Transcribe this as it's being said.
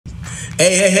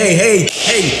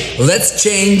Hey, let's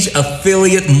change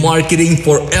affiliate marketing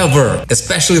forever,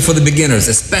 especially for the beginners,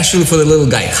 especially for the little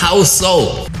guy. How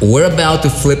so? We're about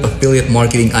to flip affiliate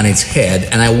marketing on its head,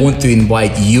 and I want to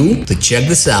invite you to check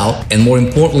this out and, more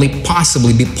importantly,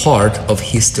 possibly be part of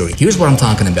history. Here's what I'm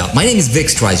talking about. My name is Vic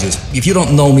Strazius. If you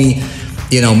don't know me,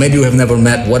 maybe we have never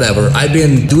met, whatever. I've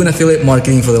been doing affiliate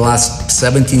marketing for the last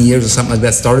 17 years or something like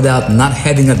that. Started out not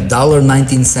having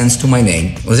 $1.19 to my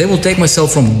name. I was able to take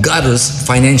myself from gutters,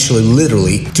 financially,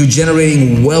 literally, to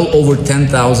generating well over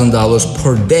 $10,000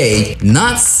 per day,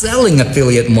 not selling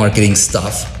affiliate marketing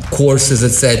stuff, courses,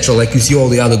 etc., like you see all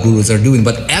the other gurus are doing,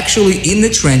 but actually in the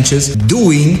trenches,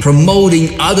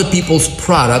 promoting other people's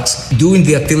products, doing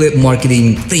the affiliate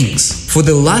marketing things. For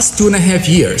the last 2.5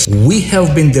 years, we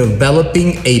have been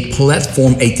developing a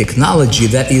platform, a technology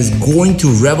that is going to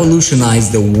revolutionize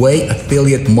the way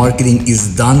affiliate marketing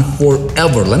is done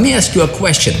forever. Let me ask you a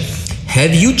question.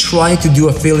 Have you tried to do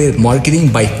affiliate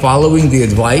marketing by following the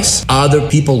advice other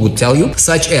people would tell you?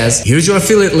 Such as, here's your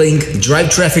affiliate link, drive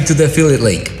traffic to the affiliate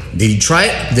link. Did you try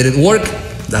it? Did it work?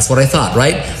 That's what I thought,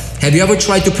 right? Have you ever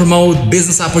tried to promote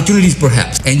business opportunities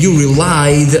perhaps, and you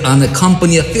relied on a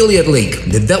company affiliate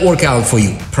link? Did that work out for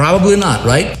you? Probably not,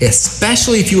 right?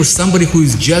 Especially if you're somebody who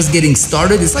is just getting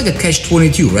started. It's like a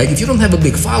catch-22, right? If you don't have a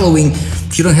big following,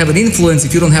 if you don't have an influence,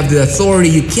 if you don't have the authority,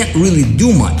 you can't really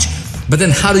do much. But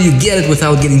then how do you get it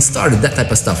without getting started? That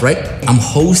type of stuff, right? I'm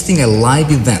hosting a live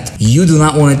event. You do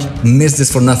not want to miss this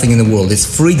for nothing in the world.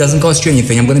 It's free, doesn't cost you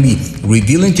anything. I'm going to be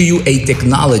revealing to you a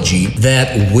technology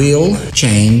that will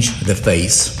change the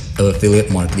face of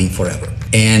affiliate marketing forever.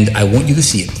 And I want you to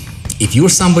see it. If you're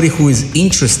somebody who is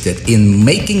interested in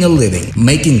making a living,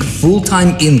 making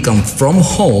full-time income from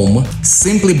home,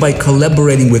 simply by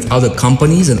collaborating with other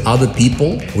companies and other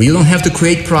people, where you don't have to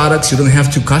create products, you don't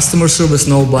have to customer service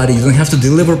nobody, you don't have to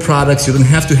deliver products, you don't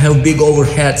have to have big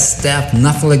overhead staff,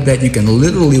 nothing like that. You can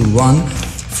literally run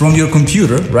from your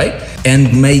computer, right?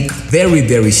 And make very,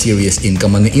 very serious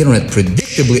income on the internet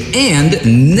predictably, and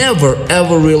never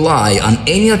ever rely on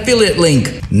any affiliate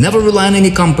link. Never rely on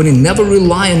any company, never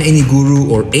rely on any guru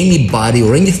or anybody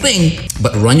or anything,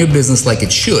 but run your business like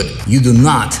it should. You do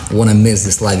not want to miss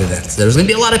this live event. There's going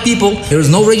to be a lot of people. There's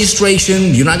no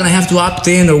registration. You're not going to have to opt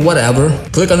in or whatever.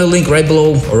 Click on the link right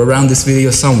below or around this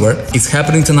video somewhere. It's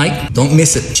happening tonight. Don't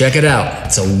miss it. Check it out.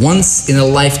 It's a once in a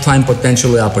lifetime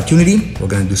potentially opportunity. We're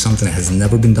going to do something that has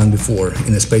never been done before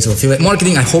in the space of affiliate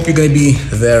marketing. I hope you're going to be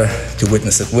there to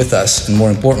witness it with us, and more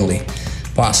importantly,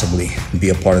 possibly be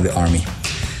a part of the army.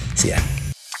 See ya.